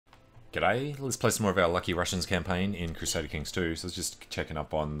G'day, let's play some more of our Lucky Russians campaign in Crusader Kings 2. So it's just checking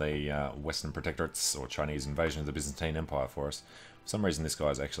up on the Western Protectorates or Chinese invasion of the Byzantine Empire for us. For some reason this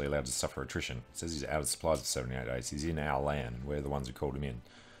guy's actually allowed to suffer attrition. It says he's out of supplies for 78 days. He's in our land and we're the ones who called him in.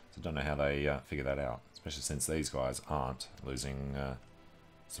 So I don't know how they figure that out, especially since these guys aren't losing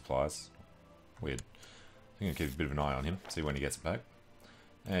supplies. Weird. I'm going to keep a bit of an eye on him, see when he gets it back.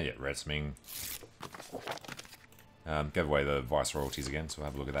 Yeah, ransoming. Gave away the vice royalties again, so we'll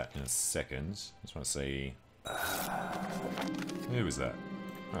have a look at that in a second. Just want to see... who was that?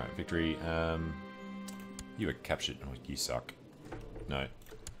 Alright, victory. You were captured. Oh, you suck. No.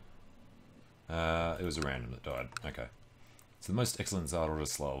 It was a random that died. Okay. So the most excellent Tsar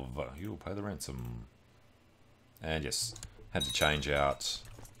you will pay the ransom. And yes, had to change out...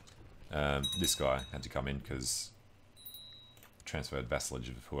 this guy had to come in because... transferred vassalage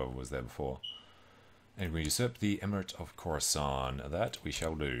of whoever was there before. And we usurp the Emirate of Khorasan. That we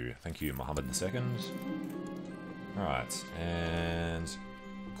shall do. Thank you, Muhammad II. Alright, and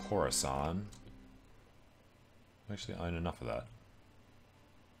Khorasan. I actually own enough of that.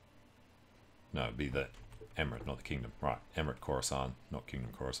 No, it'd be the Emirate, not the Kingdom. Right, Emirate Khorasan, not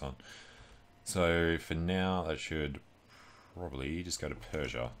Kingdom Khorasan. So for now, that should probably just go to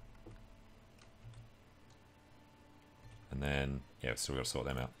Persia. And then, yeah, we've still got to sort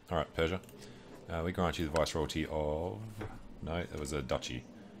them out. Alright, Persia. We grant you the viceroyalty of... no, that was a duchy.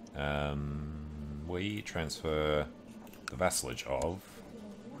 We transfer the vassalage of...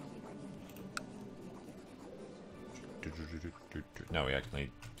 no, we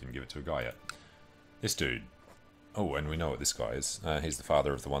actually didn't give it to a guy yet. This dude. Oh, and we know what this guy is. He's the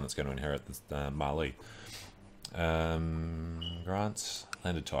father of the one that's going to inherit the Mali. Grant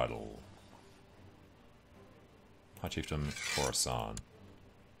landed title. High Chieftain Khorasan.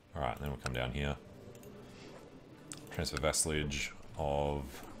 Alright, then we'll come down here. Transfer vassalage of...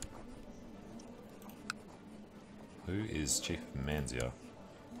 who is Chief Manzia?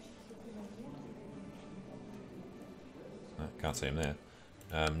 No, can't see him there.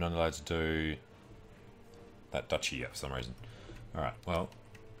 Not allowed to do that duchy yet for some reason. Alright, well,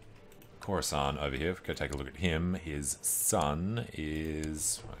 Khorasan over here, if we go take a look at him, his son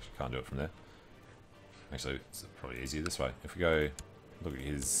is... well, actually can't do it from there. Actually, it's probably easier this way. If we go look at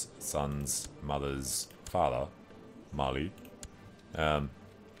his son's mother's father, Mali.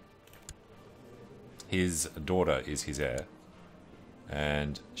 His daughter is his heir,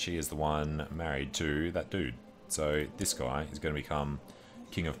 and she is the one married to that dude. So this guy is going to become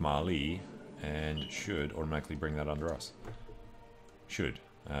King of Mali, and should automatically bring that under us. Should.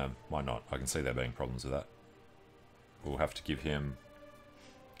 Why not? I can see there being problems with that. We'll have to give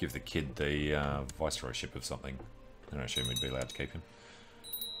the kid the viceroyship of something. I don't assume we'd be allowed to keep him.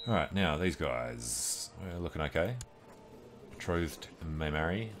 Alright, now these guys, we're looking okay. Betrothed may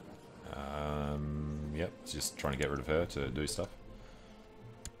marry. Yep, just trying to get rid of her to do stuff.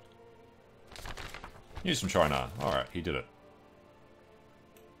 News from China. Alright, he did it.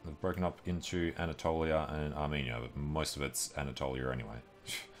 They've broken up into Anatolia and Armenia, but most of it's Anatolia anyway.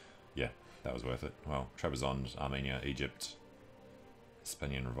 Yeah, that was worth it. Well, Trebizond, Armenia, Egypt,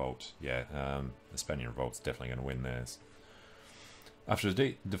 Spanian Revolt. Yeah, the Spanian Revolt's definitely going to win theirs. After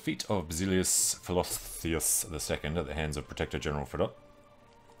the defeat of Basilius Philotheus II at the hands of Protector General Fedot,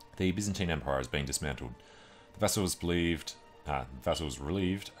 the Byzantine Empire has been dismantled. The vassals relieved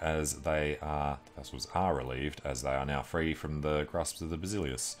as they are relieved as they are now free from the grasp of the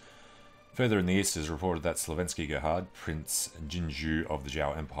Basilius. Further in the east, it is reported that Slavensky Gerhard, Prince Jinju of the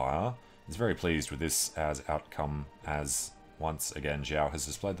Zhao Empire, is very pleased with this as outcome, as once again Zhao has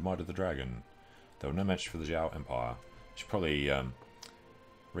displayed the might of the dragon. There were no match for the Zhao Empire. You should probably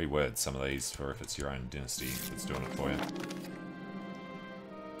reword some of these for if it's your own dynasty that's doing it for you.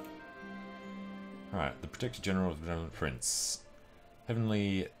 Alright, the Protector General of the Benevolent Prince.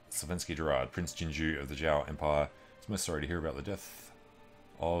 Heavenly Slavensky Gerard, Prince Jinju of the Zhao Empire, is most sorry to hear about the death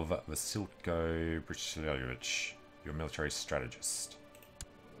of Vasilko Brishlyevich, your military strategist.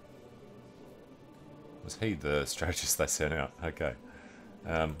 Was he the strategist they sent out? Okay.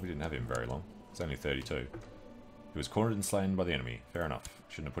 We didn't have him very long. He's only 32. He was cornered and slain by the enemy. Fair enough.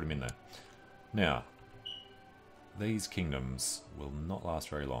 Shouldn't have put him in there. Now, these kingdoms will not last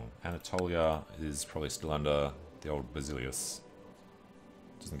very long. Anatolia is probably still under the old Basilius.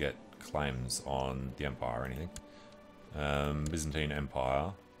 Doesn't get claims on the empire or anything. Byzantine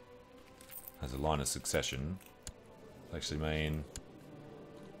Empire has a line of succession. Actually mean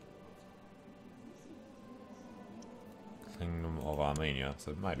Kingdom of Armenia,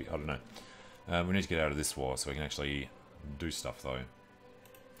 so maybe, I don't know. We need to get out of this war so we can actually do stuff though.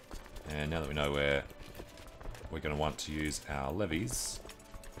 And now that we know where we're going to want to use our levies,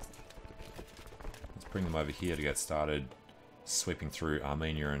 bring them over here to get started sweeping through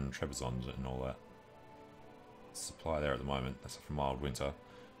Armenia and Trebizond and all that. Supply there at the moment. That's for mild winter.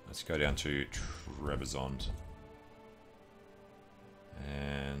 Let's go down to Trebizond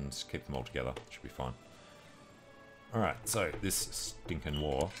and keep them all together. Should be fine. Alright, so this stinking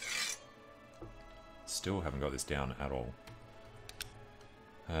war. Still haven't got this down at all.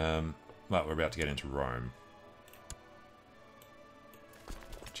 But we're about to get into Rome,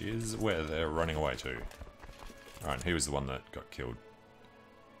 which is where they're running away to. Alright, he was the one that got killed.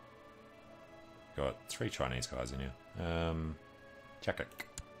 Got 3 Chinese guys in here. Chakak.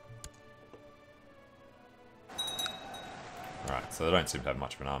 Alright, so they don't seem to have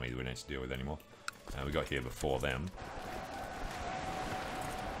much of an army that we need to deal with anymore. We got here before them.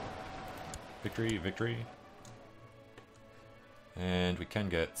 Victory, victory. And we can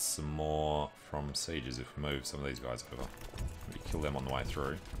get some more from sieges if we move some of these guys over. We kill them on the way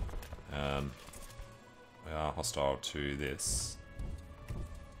through. We are hostile to this.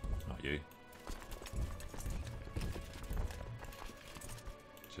 Not you.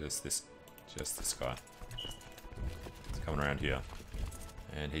 Just this guy. He's coming around here.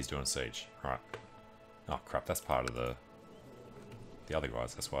 And he's doing a siege. Right. Oh crap, that's part of the other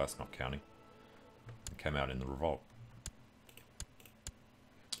guys, that's why it's not counting. It came out in the revolt.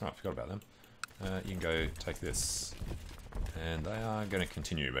 Oh, I forgot about them. You can go take this. And they are going to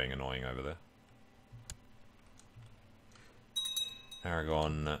continue being annoying over there.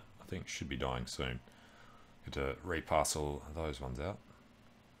 Aragon, I think, should be dying soon. Get to reparcel those ones out.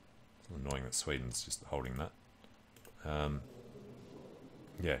 It's annoying that Sweden's just holding that.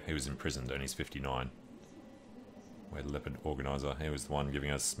 Yeah, he was imprisoned and he's 59. We're the Leopard Organizer. He was the one giving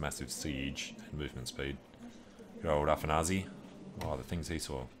us massive siege and movement speed. Good old Afanazi. Oh, the things he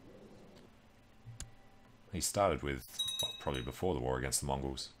saw. He started with, well, probably before the war against the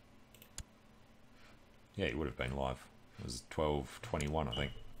Mongols. Yeah, he would have been alive. It was 1221, I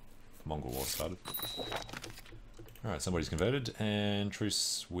think. The Mongol war started. Alright, somebody's converted, and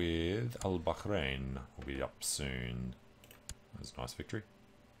truce with Al-Bahrain will be up soon. That was a nice victory.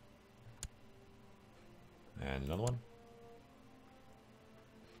 And another one.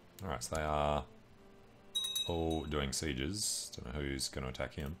 Alright, so they are all doing sieges. Don't know who's going to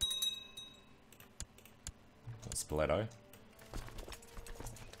attack him. Spoleto.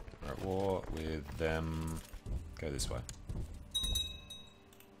 We're at war with them. Go this way.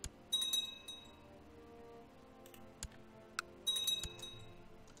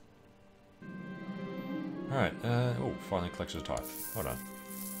 Alright, oh, finally collected a tithe. Hold on.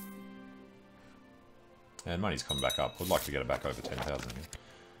 And money's come back up. Would like to get it back over 10,000 again.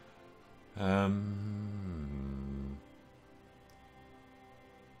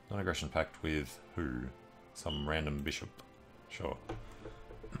 Non-aggression pact with who? Some random bishop. Sure.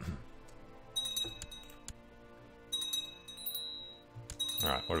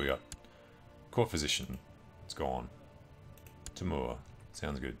 Alright, what do we got? Court physician. It's gone. Timur.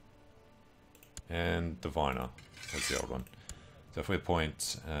 Sounds good. And diviner. That's the old one. So if we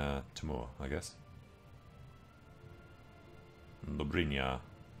appoint Timur, I guess. Lobrinia.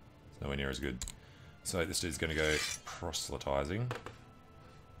 It's nowhere near as good. So this dude's going to go proselytizing.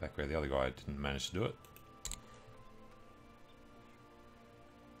 Back where the other guy didn't manage to do it.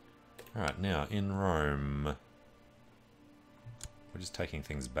 Alright, now in Rome. We're just taking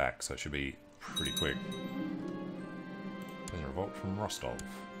things back, so it should be pretty quick. There's a revolt from Rostov.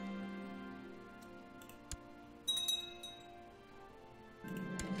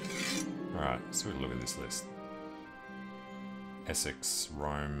 Alright, so we look at this list. Essex,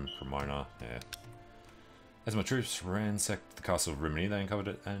 Rome, Cremona, yeah. As my troops ransacked the castle of Rimini, they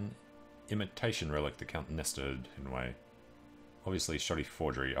uncovered an imitation relic the Count nested in a way. Obviously shoddy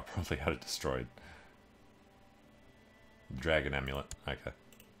forgery, I probably had it destroyed. Dragon amulet, okay.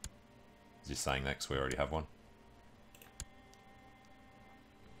 Just saying that because we already have one.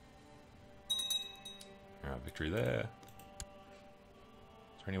 Alright, victory there.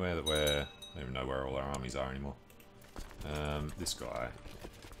 Is there anywhere that we're... I don't even know where all our armies are anymore. This guy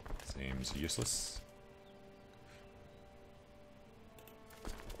seems useless.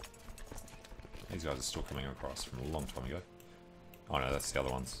 These guys are still coming across from a long time ago. Oh no, that's the other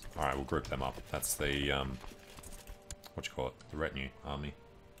ones. Alright, we'll group them up. That's the, what you call it? The retinue army.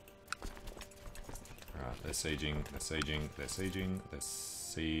 Alright, they're sieging, they're sieging, they're sieging, they're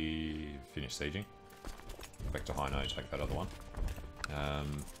finish sieging. Back to Haino, take that other one.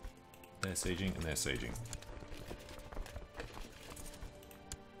 They're sieging and they're sieging.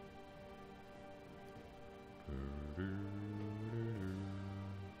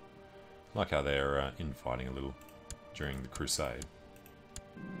 Like how they're infighting a little during the Crusade.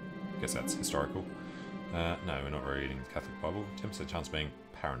 Guess that's historical. No, we're not reading the Catholic Bible. 10% chance of being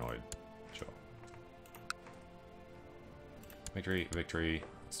paranoid. Sure. Victory, victory.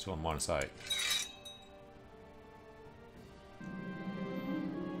 Still on -8.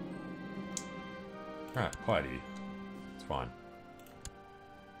 Alright, piety. It's fine.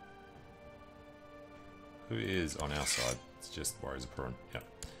 Who is on our side? It's just Warriors of Perun. Yep.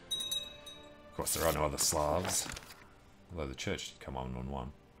 Of course, there are no other Slavs. Although the church did come on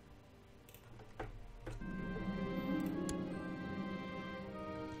one.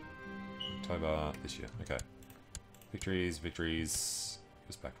 October this year. Okay. Victories, victories.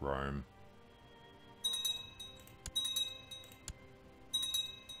 Goes back Rome.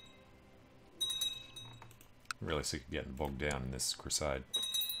 I'm really sick of getting bogged down in this crusade.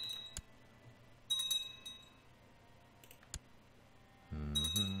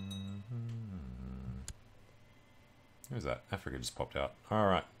 Who's that? Africa just popped out.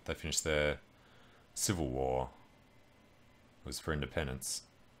 Alright, they finished their civil war. It was for independence.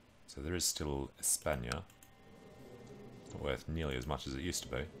 So there is still España. It's not worth nearly as much as it used to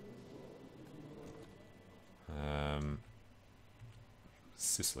be.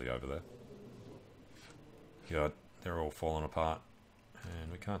 Sicily over there. God, they're all falling apart.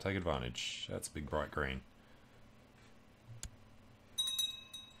 And we can't take advantage. That's a big bright green.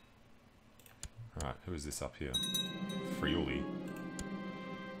 Alright, who is this up here? Friuli.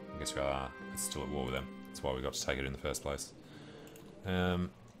 I guess we are still at war with them. That's why we got to take it in the first place. Yeah,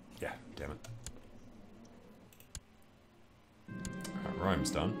 damn it. Alright,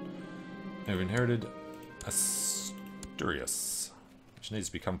 Rome's done. Now we've inherited Asturias, which needs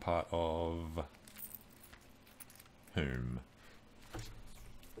to become part of whom?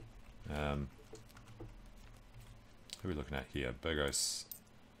 Who are we looking at here? Burgos,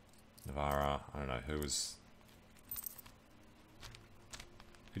 Navarra, I don't know, who was...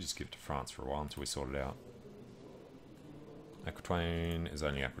 We just give it to France for a while until we sort it out. Aquitaine is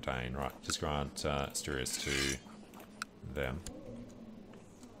only Aquitaine, right, just grant Asturias to them.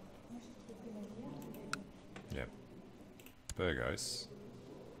 Yep. Burgos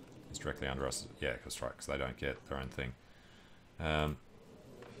is directly under us. Yeah, that's right, because they don't get their own thing.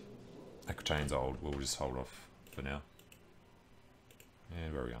 Aquitaine's old, we'll just hold off for now.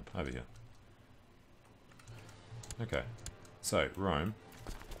 And where are we going? Over here. Okay, so Rome.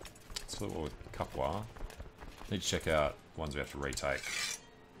 Still at war with Capua. Need to check out ones we have to retake.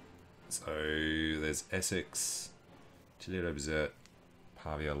 So there's Essex, Toledo, Bizet,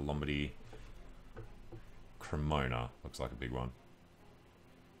 Pavia, Lombardy, Cremona. Looks like a big one.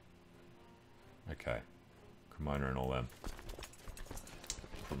 Okay, Cremona and all them.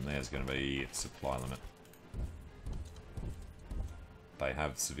 Problem there is going to be supply limit. They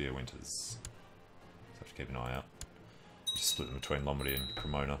have severe winters, so have to keep an eye out. Just split them between Lombardy and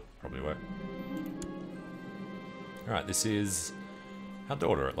Cremona, probably work. Alright, this is our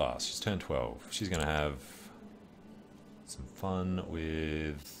daughter at last. She's turned 12. She's going to have some fun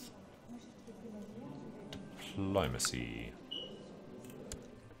with diplomacy.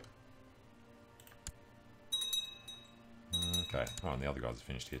 Okay, oh, and the other guys are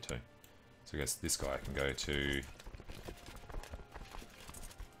finished here too. So I guess this guy can go to...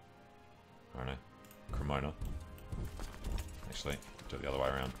 I don't know, Cremona. Actually, do it the other way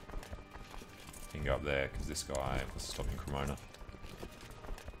around. He can go up there, because this guy was stopping Cremona.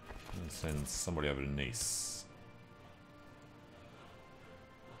 And send somebody over to Nice.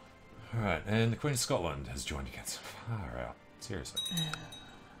 Alright, and the Queen of Scotland has joined against... Far out. Seriously. You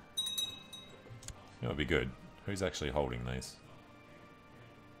know what would be good? Who's actually holding these?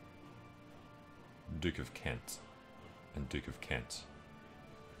 Duke of Kent. And Duke of Kent.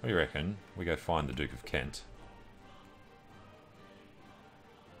 What do you reckon? We go find the Duke of Kent.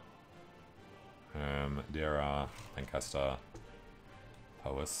 Dara, Lancaster,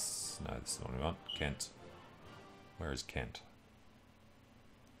 Powys. No, this is the one we want. Kent. Where is Kent?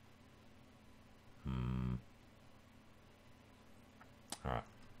 Alright.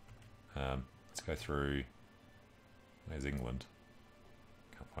 Let's go through. There's England.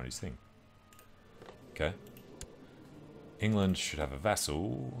 Can't find his thing. Okay. England should have a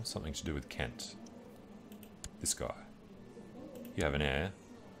vassal, something to do with Kent. This guy. You have an heir,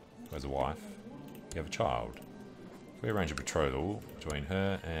 who has a wife. You have a child. If we arrange a betrothal between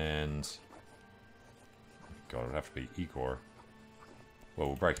her and... God, it'd have to be Igor. Well,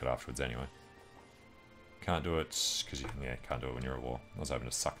 we'll break it afterwards anyway. Can't do it, because you can't do it when you're at war. I was hoping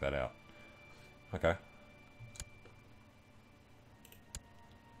to suck that out. Okay.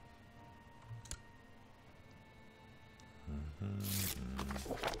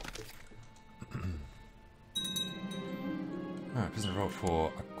 Alright, prisoner vote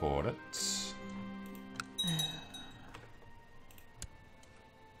for Accordet.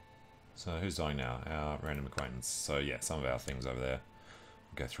 So who's dying now? Our random acquaintance. So yeah, some of our things over there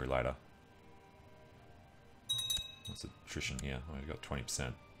we'll go through later. What's attrition here? Oh, we've got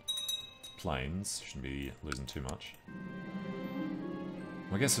 20%. Planes, shouldn't be losing too much.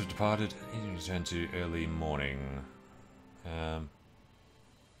 My guests have departed. You return to early morning.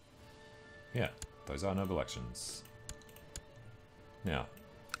 Yeah, those are noble elections. Now,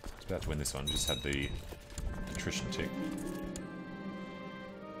 I was about to win this one, just had the attrition tick.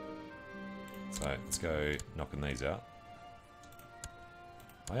 So let's go knocking these out.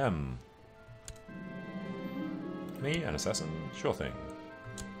 I am me, an assassin, sure thing.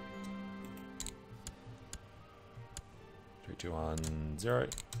 3, 2, 1, 0.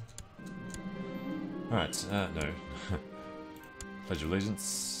 Alright, no. Pledge of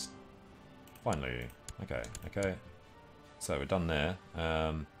Allegiance. Finally. Okay, okay. So we're done there.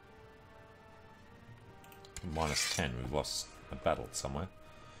 Minus 10, we've lost a battle somewhere.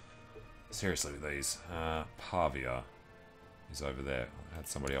 Seriously with these. Pavia is over there. I had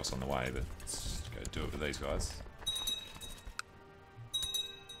somebody else on the way, but let's go do it with these guys.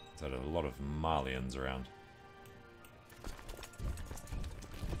 There's a lot of Malians around.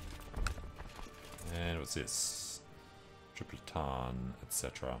 And what's this? Tripleton,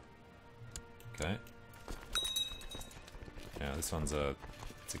 etc. Okay. Now this one's a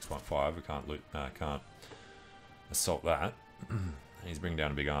 6.5. We can't loot. No, can't assault that. He's bringing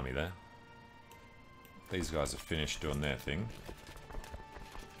down a big army there. These guys are finished doing their thing.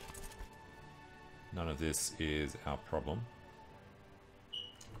 None of this is our problem.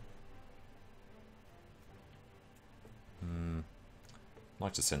 I'd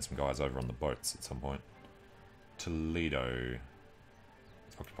like to send some guys over on the boats at some point. Toledo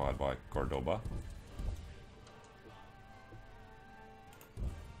is occupied by Cordoba.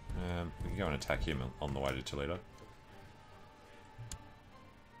 We can go and attack him on the way to Toledo.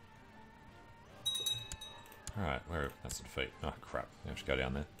 Alright, that's a defeat. Oh crap, we have to go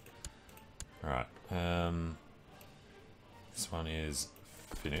down there. Alright, this one is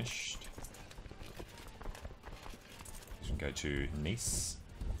finished. We can go to Nice.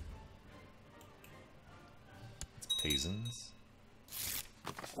 It's Pisans.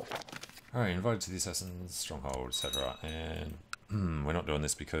 Alright, invited to the Assassin's Stronghold, etc. And we're not doing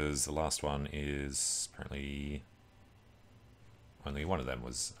this because the last one is apparently only one of them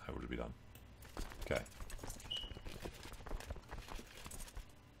was able to be done. Okay.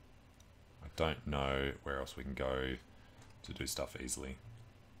 I don't know where else we can go to do stuff easily.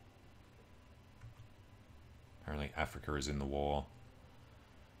 Apparently Africa is in the war.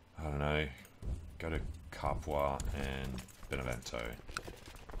 I don't know. Go to Capua and Benevento.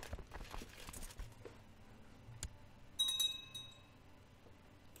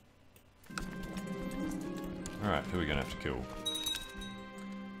 Alright, who are we going to have to kill?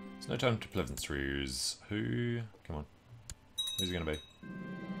 It's no time to pleasantries. Who? Come on. Who's it going to be?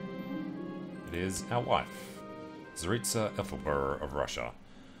 It is our wife, Tsaritsa Ethelbur of Russia.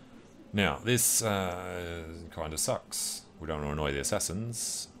 Now, this kind of sucks. We don't want to annoy the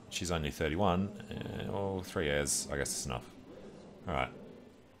assassins. She's only 31. Well, 3 heirs, I guess it's enough. Alright.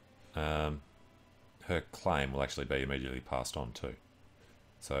 Her claim will actually be immediately passed on too.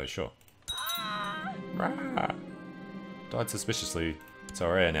 So, sure. Rah! Died suspiciously. So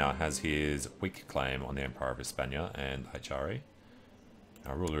our heir now has his weak claim on the Empire of Hispania and HRE.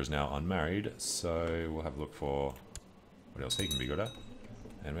 Our ruler is now unmarried, so we'll have a look for what else he can be good at.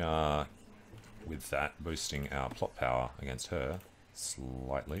 And we are, with that, boosting our plot power against her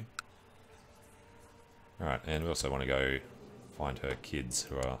slightly. Alright, and we also want to go find her kids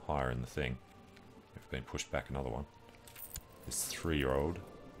who are higher in the thing. We've been pushed back another one. This 3-year-old.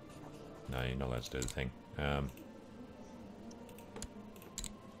 No, you're not allowed to do the thing.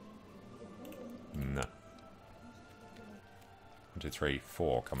 No. 1, 2, 3,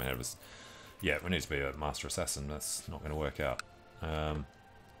 4 coming ahead of us. Yeah, we need to be a master assassin. That's not going to work out.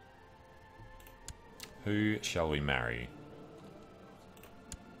 Who shall we marry?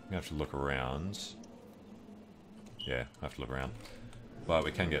 We have to look around. Yeah, I have to look around. But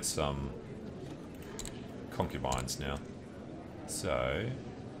we can get some concubines now. So,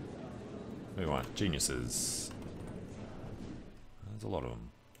 we want geniuses. There's a lot of them.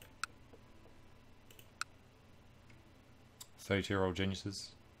 30-year-old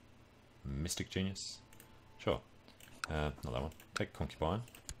geniuses. Mystic genius. Sure. Not that one. Take concubine.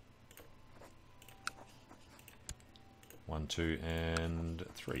 1, 2, and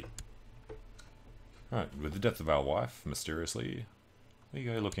 3. Alright, with the death of our wife, mysteriously, we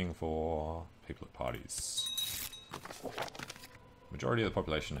go looking for people at parties. Majority of the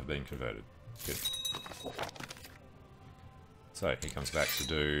population have been converted. Good. So he comes back to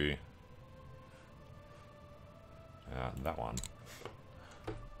do that one.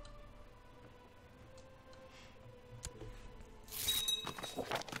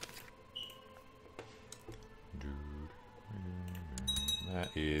 That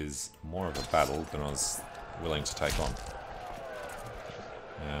is more of a battle than I was willing to take on.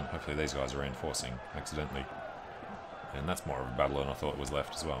 And hopefully these guys are reinforcing accidentally. And that's more of a battle than I thought was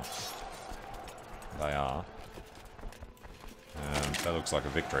left as well. They are. And that looks like a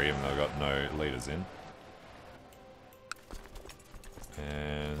victory, even though they've got no leaders in.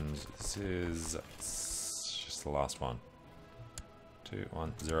 And this is just the last one. 2,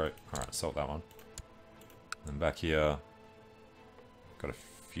 1, 0. Alright, assault that one. And back here, got a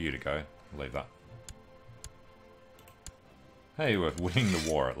few to go. Leave that. Hey, we're winning the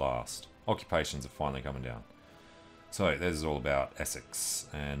war at last. Occupations are finally coming down. So, this is all about Essex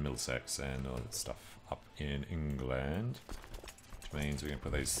and Middlesex and all that stuff up in England. Which means we can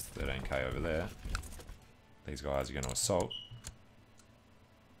put these 13k over there. These guys are going to assault.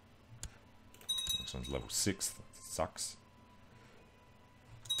 Next one's level 6. That sucks.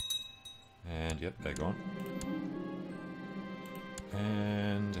 And, yep, they're gone.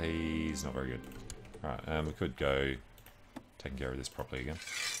 And he's not very good. Alright, we could go taking care of this properly again.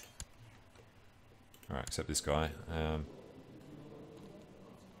 Alright, except this guy.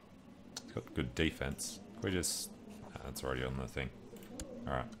 He's got good defense. Can we just... that's already on the thing.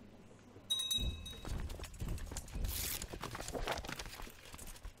 Alright.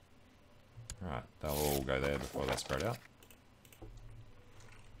 Alright, they'll all go there before they spread out.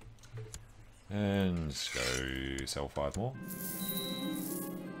 And let's go sell 5 more.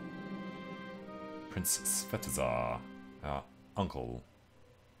 Prince Svetozar, our uncle.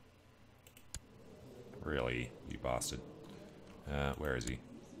 Really, you bastard. Where is he?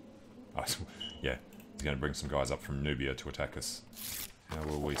 Oh, yeah, he's going to bring some guys up from Nubia to attack us. How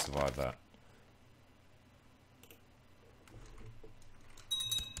will we survive that?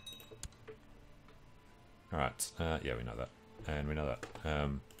 Alright, yeah, we know that. And we know that.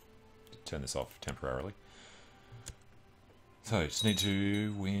 Turn this off temporarily. So, just need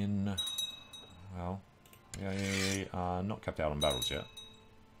to win... Well, we are not capped out on battles yet.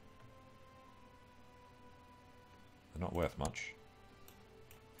 They're not worth much.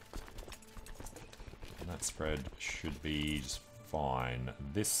 And that spread should be just fine.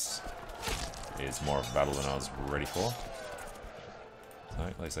 This is more of a battle than I was ready for. So,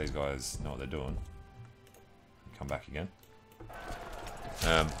 at least these guys know what they're doing. Come back again.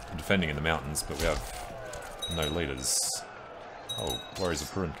 Defending in the mountains, but we have no leaders. Oh, Warriors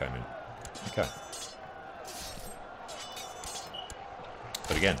of Perun came in. Okay.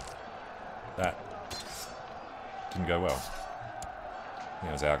 But again, that didn't go well. I think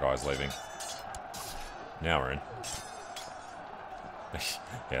it was our guys leaving. Now we're in.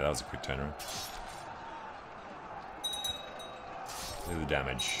 Yeah, that was a quick turnaround. Do the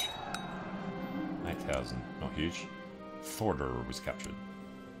damage. 8,000, not huge. Thorder was captured.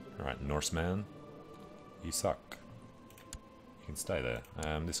 Alright, Norseman, you suck. You can stay there.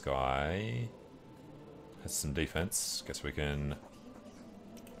 This guy has some defense. Guess we can...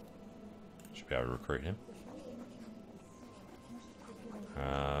 should be able to recruit him.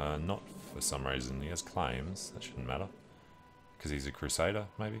 Not for some reason. He has claims. That shouldn't matter. Because he's a Crusader,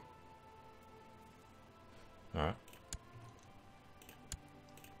 maybe? Alright.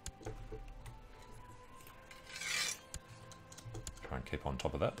 Try and keep on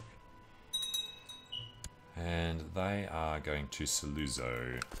top of that. And they are going to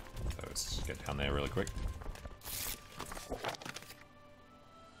Saluzzo. So let's just get down there really quick.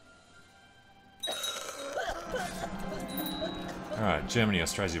 Alright, Germany,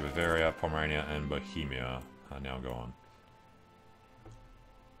 Austrasia, Bavaria, Pomerania, and Bohemia are now gone.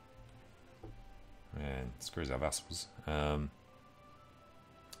 And screws our vassals. I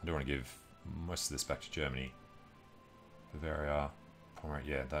do want to give most of this back to Germany. Bavaria, Pomerania,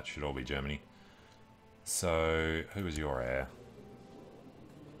 yeah, that should all be Germany. So, who was your heir?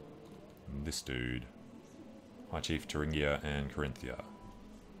 This dude. High Chief Thuringia and Carinthia.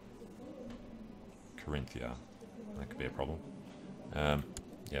 Carinthia. That could be a problem.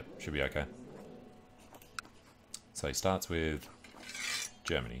 Yep, should be okay. So he starts with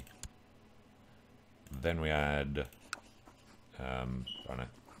Germany. Then we add... I don't know.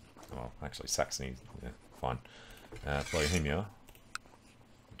 Well, actually Saxony. Yeah, fine. Bohemia.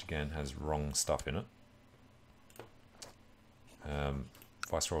 Which again has wrong stuff in it.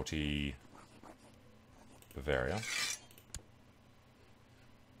 Viceroyalty Bavaria.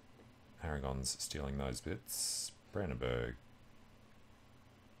 Aragon's stealing those bits. Brandenburg.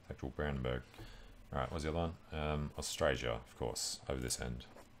 Actual Brandenburg. Alright, what's the other one? Austrasia, of course, over this end.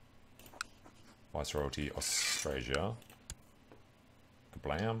 Viceroyalty Austrasia.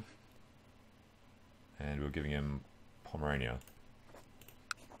 Kablam. And we're giving him Pomerania.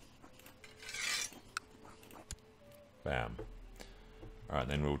 Bam. Alright,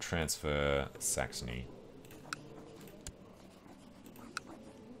 then we'll transfer Saxony.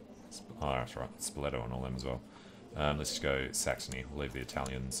 Oh, that's right. Spoleto and all them as well. Let's just go Saxony. We'll leave the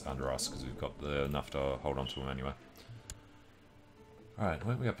Italians under us because we've got enough to hold on to them anyway. Alright,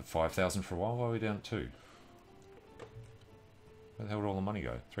 weren't we up at 5,000 for a while? Why are we down at 2? Where the hell did all the money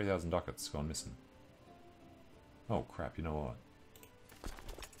go? 3,000 ducats gone missing. Oh crap, you know what?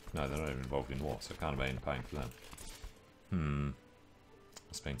 No, they're not even involved in war, so I can't have been paying for them.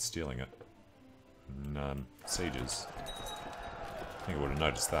 Must have been stealing it. And, sieges. I think I would have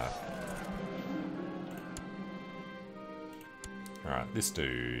noticed that. Alright, this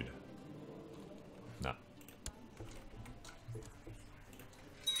dude. Nah.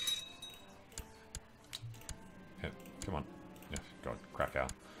 Yep, come on. Yeah, God, Krakow.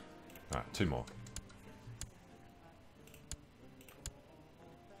 Alright, 2 more.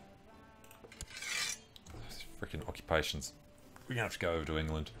 Freaking occupations. We're gonna have to go over to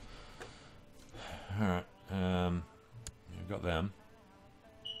England. Alright, we've got them.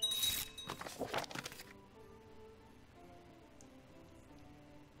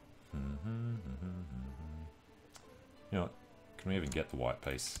 You know what? Can we even get the white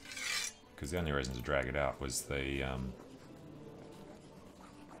piece? Because the only reason to drag it out was the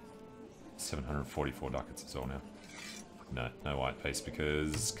 744 ducats is all now. No, no white piece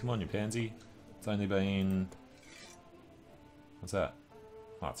because, come on you pansy, it's only been, what's that?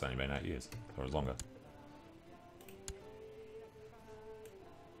 Oh, it's only been 8 years, or longer.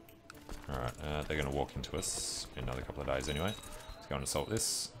 Alright, they're going to walk into us in another couple of days anyway. Let's go and assault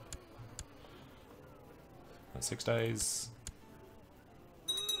this. 6 days.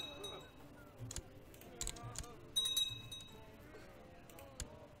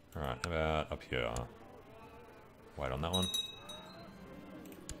 Alright, how about up here? Wait on that one.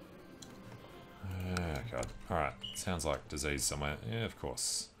 God. Alright, sounds like disease somewhere. Yeah, of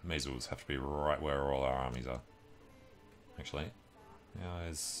course. Measles have to be right where all our armies are. Actually. Now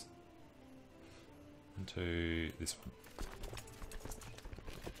is into this one.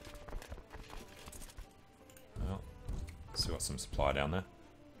 Well, still got some supply down there.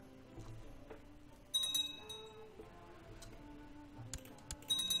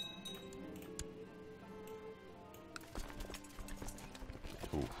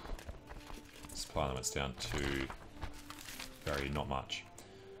 Ooh. Supply limit's down to very not much.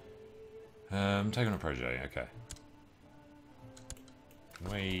 Take on a protege, okay.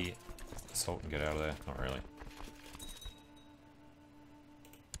 Can we assault and get out of there? Not really.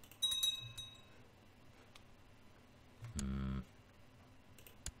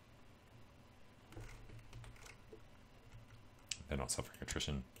 They're not suffering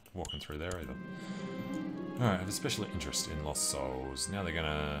attrition walking through there either. Alright, I have a special interest in lost souls. Now they're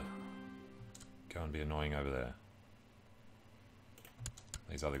gonna go and be annoying over there.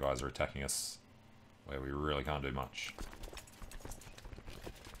 These other guys are attacking us where we really can't do much.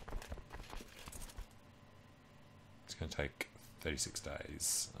 It's gonna take 36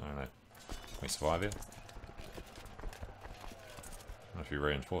 days. I don't know. Can we survive here? I don't know if he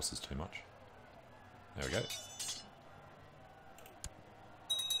reinforces too much. There we go.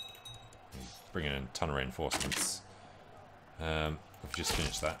 Bringing in a ton of reinforcements. We've just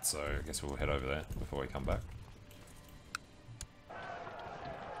finished that, so I guess we'll head over there before we come back.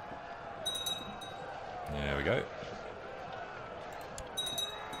 There we go.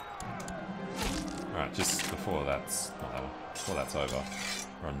 Alright, just before that's, not that one, before that's over,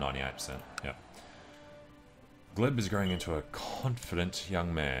 we're on 98%, yep. Gleb is growing into a confident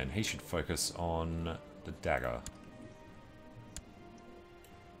young man. He should focus on the dagger.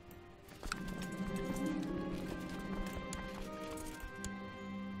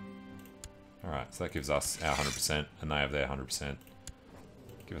 Alright, so that gives us our 100%, and they have their 100%.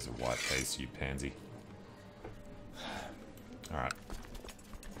 Give us a white piece, you pansy. Alright.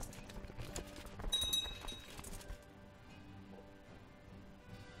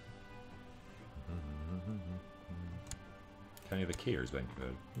 County of the Kia has been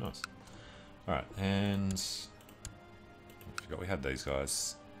converted. Nice. Alright, and I forgot we had these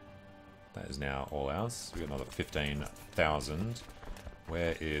guys. That is now all ours. We got another 15,000.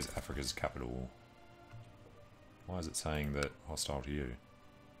 Where is Africa's capital? Why is it saying that hostile to you?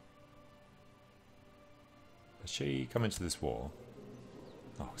 Has she come into this war?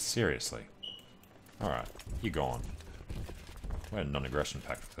 Oh, seriously? Alright, you're gone. We had a non-aggression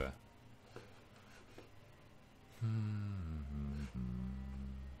pact there. I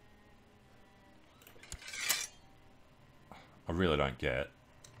really don't get,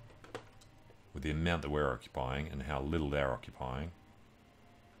 with the amount that we're occupying and how little they're occupying,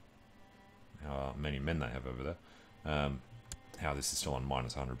 how many men they have over there, how this is still on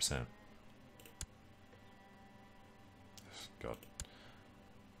minus 100%. God.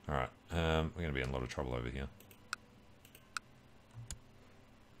 Alright, we're going to be in a lot of trouble over here.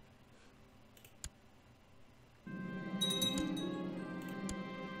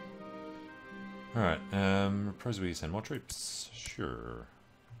 Alright, suppose we send more troops? Sure.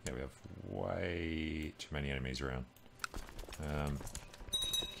 Yeah, we have way too many enemies around.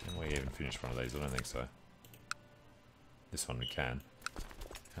 Can we even finish one of these? I don't think so. This one we can.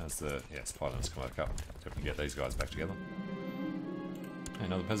 How's the... yeah, supply line's come back up. So we can get these guys back together. Hey,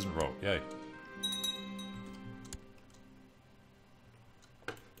 another peasant roll. Yay.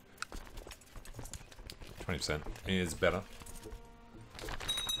 %20 is better.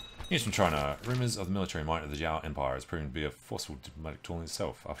 News from China. Rumours of the military might of the Zhao Empire has proven to be a forceful diplomatic tool in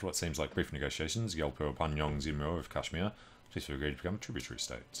itself. After what seems like brief negotiations, Gyalpo Panyong Zimro of Kashmir peacefully agreed to become a tributary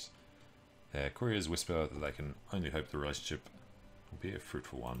state. Their couriers whisper that they can only hope the relationship will be a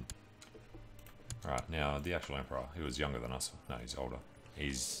fruitful one. Alright, now the actual emperor, who was younger than us. No, he's older.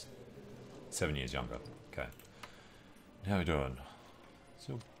 He's 7 years younger. Okay. How are we doing?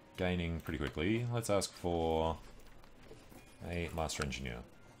 Still gaining pretty quickly. Let's ask for a master engineer.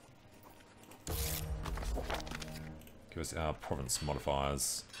 Give us our province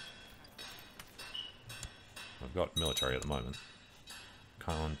modifiers. We've got military at the moment.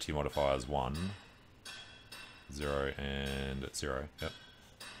 County modifiers 1, 0, and 0. Yep.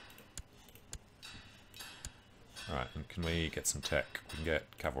 Alright, and can we get some tech? We can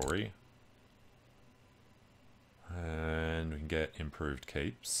get cavalry. And we can get improved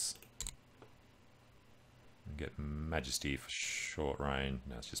keeps. We can get majesty for short reign.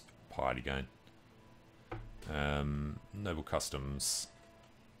 Now it's just piety gain. Noble customs.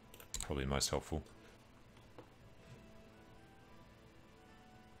 Probably most helpful.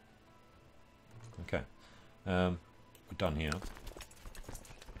 Okay. We're done here.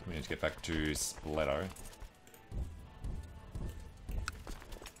 We need to get back to Spoleto.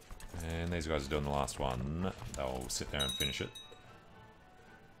 And these guys are doing the last one. They'll sit there and finish it.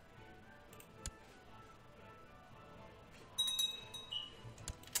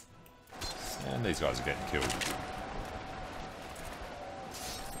 And these guys are getting killed.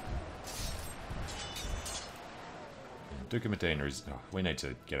 And Duke of Medina is... oh, we need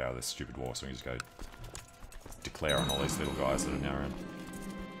to get out of this stupid war, so we can just go declare on all these little guys that are now around.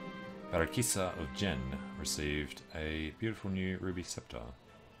 Barakisa of Jen received a beautiful new ruby scepter.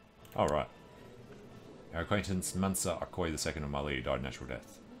 Oh, right. Our acquaintance Mansa Akoi II of Mali died a natural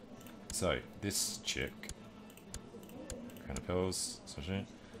death. So, this chick... Crown of Pearls,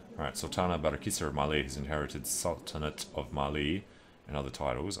 alright, Sultana Barakisa of Mali has inherited Sultanate of Mali and other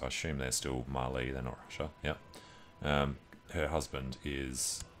titles. I assume they're still Mali, they're not Russia. Yep. Her husband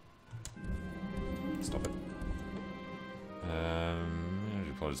is... stop it.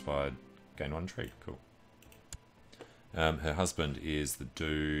 Deployed by gain 1 trade. Cool. Her husband is the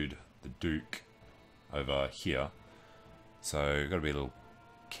dude, the Duke, over here. So, got to be a little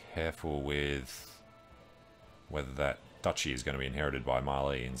careful with whether that duchy is going to be inherited by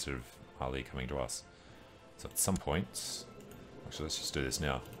Mali instead of Mali coming to us. So at some point, actually let's just do this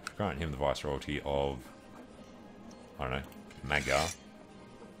now. Grant him the viceroyalty of, I don't know, Magyar,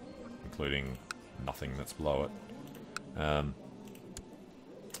 including nothing that's below it.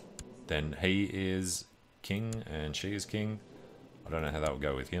 Then he is king and she is king. I don't know how that will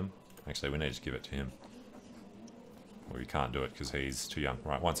go with him. Actually, we need to give it to him. Well, we can't do it because he's too young.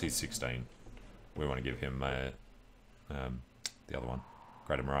 Right, once he's 16, we want to give him the other one,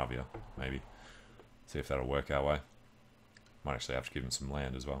 Greater Moravia, maybe. See if that'll work our way. Might actually have to give him some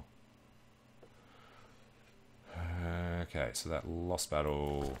land as well. Okay, so that lost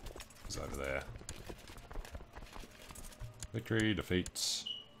battle is over there. Victory, defeat. It's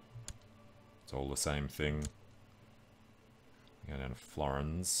all the same thing. Go down to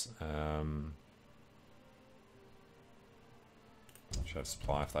Florence. Should have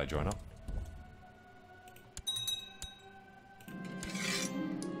supply if they join up.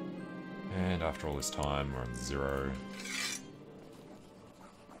 And after all this time, we're on 0.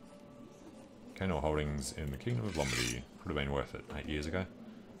 Canal holdings in the Kingdom of Lombardy. Would have been worth it 8 years ago.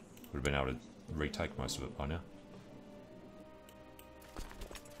 Would have been able to retake most of it by now.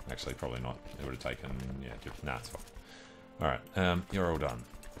 Actually, probably not. It would have taken... yeah, nah, it's fine. Alright, you're all done.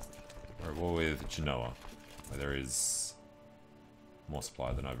 We're at war with Genoa, where there is more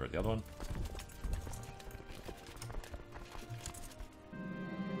supply than over at the other one.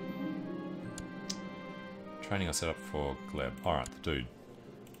 Training I set up for Gleb. Alright, the dude.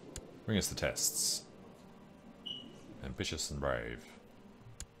 Bring us the tests. Ambitious and brave.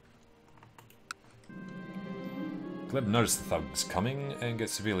 Gleb noticed the thugs coming and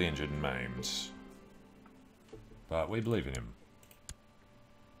gets severely injured and maimed. But we believe in him.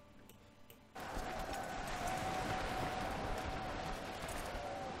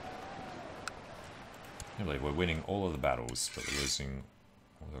 I believe we're winning all of the battles, but we're losing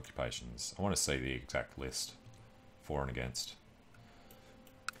all the occupations. I want to see the exact list. For and against.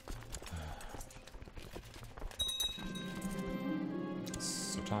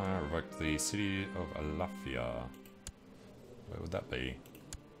 Sultana revoked the city of Alafia. Where would that be?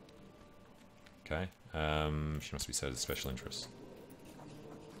 Okay. She must be set as special interest.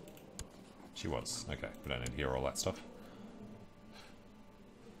 She was. Okay, we don't need to hear all that stuff.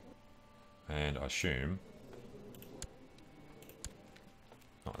 And I assume...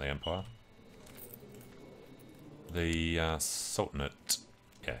 not the Empire. The Sultanate.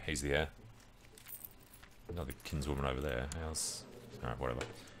 Yeah, he's the heir. Another kinswoman over there. How's... alright, whatever.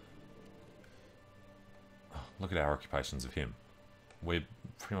 Oh, look at our occupations of him. We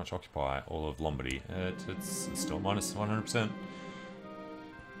pretty much occupy all of Lombardy. It's still minus 100%.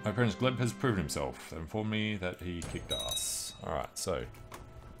 My apprentice Gleb has proven himself. They informed me that he kicked ass. Alright, so...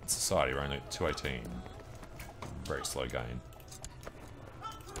 society, we're only at 218. Very slow gain.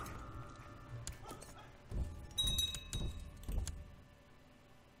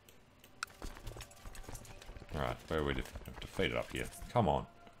 Alright, where are we defeated up here? Come on.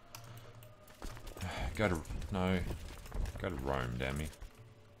 Go to... no. Go to Rome, damn me.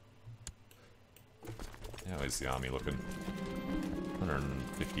 How is the army looking?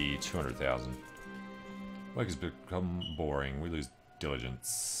 150, 200,000. Work has become boring. We lose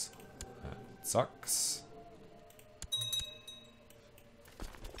diligence. That sucks.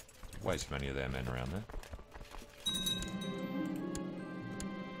 Way too many of their men around there.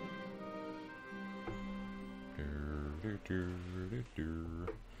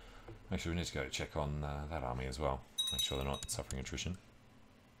 Actually, we need to go check on that army as well. Make sure they're not suffering attrition.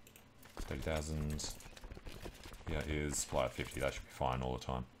 30,000. Here is supply of 50. That should be fine all the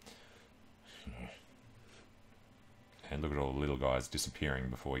time. And look at all the little guys disappearing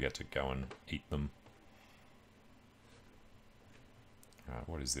before we get to go and eat them. Alright,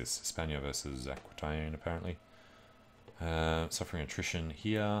 what is this? Hispania versus Aquitaine, apparently. Suffering attrition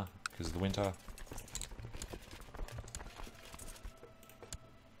here because of the winter.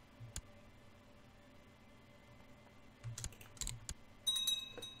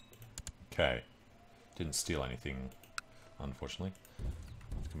 Okay. Didn't steal anything, unfortunately.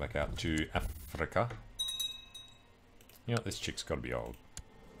 Let's come back out to Africa. You know, this chick's got to be old.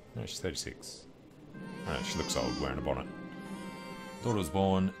 No, she's 36. Oh, she looks old wearing a bonnet. Daughter was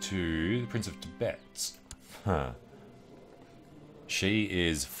born to the Prince of Tibet. Huh. She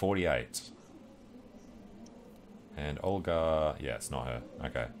is 48. And Olga... yeah, it's not her.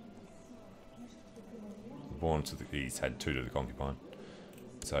 Okay. Born to the... he's had 2 to the concubine.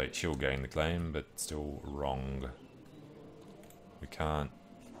 So she'll gain the claim, but still wrong. We can't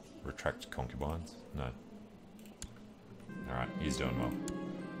retract concubines. No. Alright, he's doing well.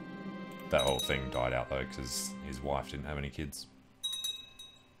 That whole thing died out though, because his wife didn't have any kids.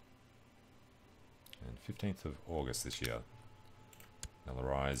 And 15th of August this year. They'll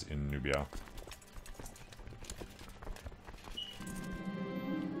arise in Nubia.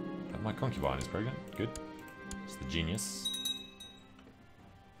 But my concubine is pregnant. Good. It's the genius.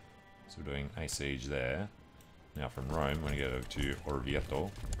 So we're doing a siege there. Now from Rome, we're going to get over to Orvieto.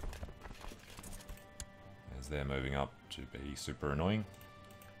 As they're moving up to be super annoying.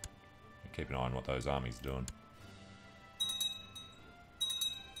 Keep an eye on what those armies are doing.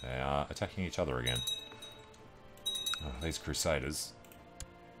 They are attacking each other again. Oh, these Crusaders.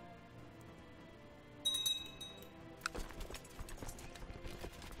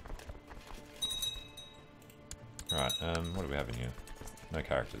 Right, what do we have in here? No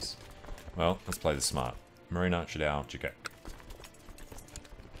characters. Well, let's play this smart. Marina, Chidao, Chikek.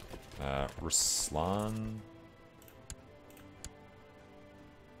 Ruslan.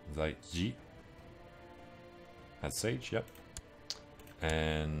 Zaiji. Has siege, yep.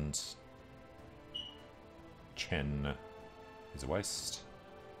 And Chen is a waste.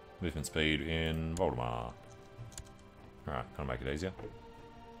 Movement speed in Voldemar. Alright, that'll make it easier.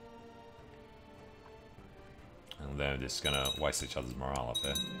 And they're just gonna waste each other's morale up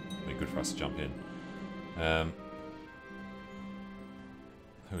there. Be good for us to jump in.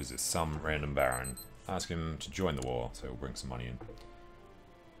 Who is this? Some random baron. Ask him to join the war, so he'll bring some money in.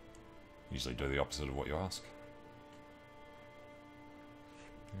 Usually do the opposite of what you ask.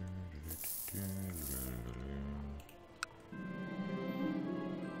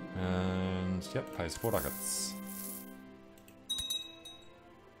 And, yep, pays 4 ducats.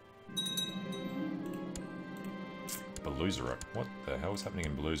 Beluzero. What the hell is happening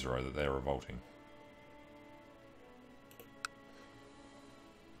in Beluzero that they're revolting?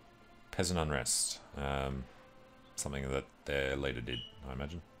 Peasant unrest. Something that their leader did, I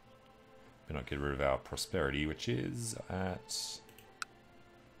imagine. We not get rid of our prosperity, which is at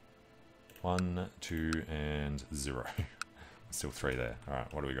 1, 2, and 0. Still 3 there.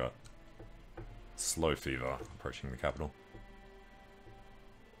 Alright, what do we got? Slow fever approaching the capital.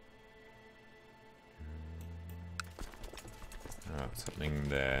 Alright, what's happening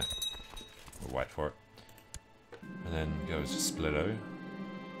there? We'll wait for it. And then goes Splitto.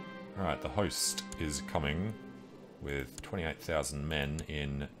 Alright, the host is coming with 28,000 men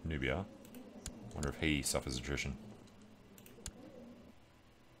in Nubia. Wonder if he suffers attrition.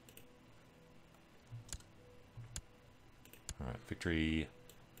 Alright, victory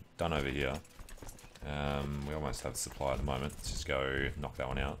done over here. We almost have supply at the moment. Let's just go knock that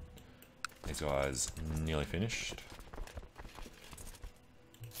one out. These guys nearly finished.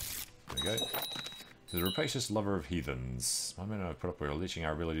 There we go. To the rapacious lover of heathens. My men have put up with leeching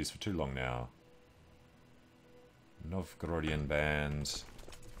our abilities for too long now. Novgorodian band.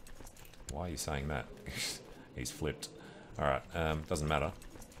 Why are you saying that? He's flipped. Alright, doesn't matter.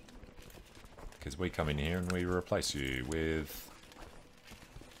 Because we come in here and we replace you with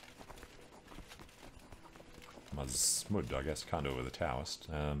Mazmud, I guess. Can't do it with a Taoist.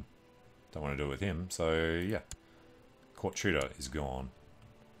 Don't want to do it with him, so yeah. Court Tutor is gone.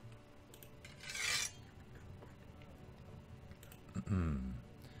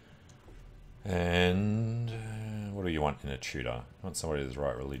 And what do you want in a tutor? You want somebody with the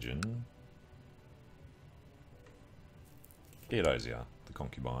right religion. Theodosia, the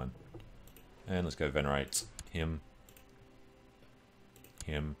concubine. And let's go venerate him.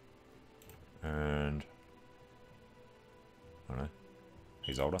 Him. And I don't know.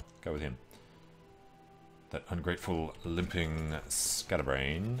 He's older. Go with him. That ungrateful, limping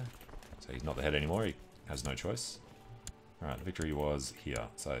scatterbrain. So he's not the head anymore. He has no choice. Alright, the victory was here.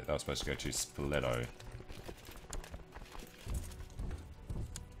 So that was supposed to go to Spoleto.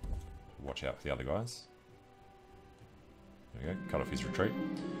 Watch out for the other guys. There we go. Cut off his retreat.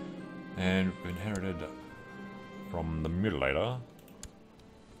 And we inherited from the Mutilator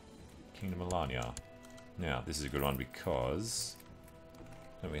Kingdom of Alania. Now, this is a good one because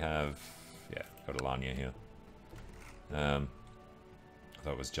then we have, yeah, got Alania here. I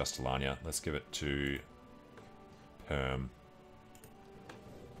thought it was just Alania. Let's give it to Perm.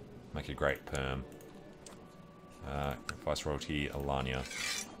 Make it great, Perm. Viceroyalty Alania.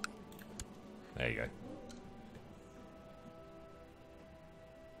 There you go.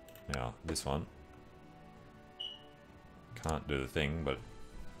 Now, this one can't do the thing, but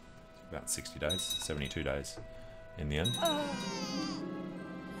about 60 days, 72 days in the end.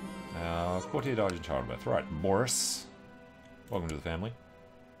 Courtier died in childbirth. Right, Boris. Welcome to the family.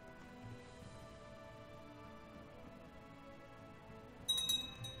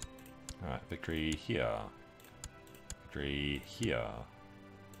 Alright, victory here. Victory here.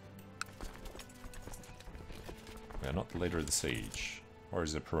 We are not the leader of the siege. Or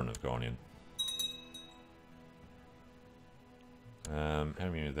is the Perun have gone in? How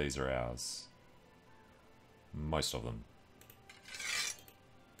many of these are ours? Most of them.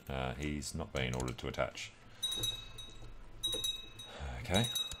 He's not being ordered to attach. Okay.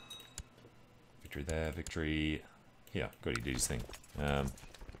 Victory there, victory here. Good, he did his thing.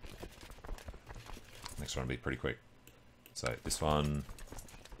 Next one will be pretty quick. So this one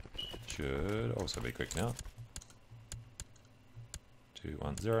should also be quick now. 2,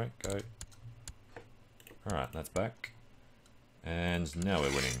 1, 0, go. Alright, that's back. And now we're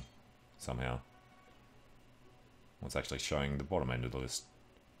winning, somehow. What's actually showing the bottom end of the list?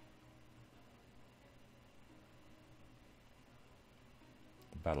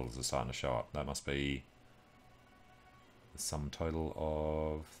 The battles are starting to show up. That must be the sum total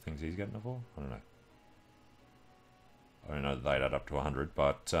of things he's getting it for? I don't know. I don't know that they'd add up to 100,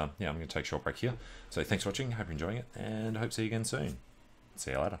 but yeah, I'm going to take a short break here. So thanks for watching, hope you're enjoying it, and hope to see you again soon.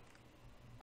 See you later.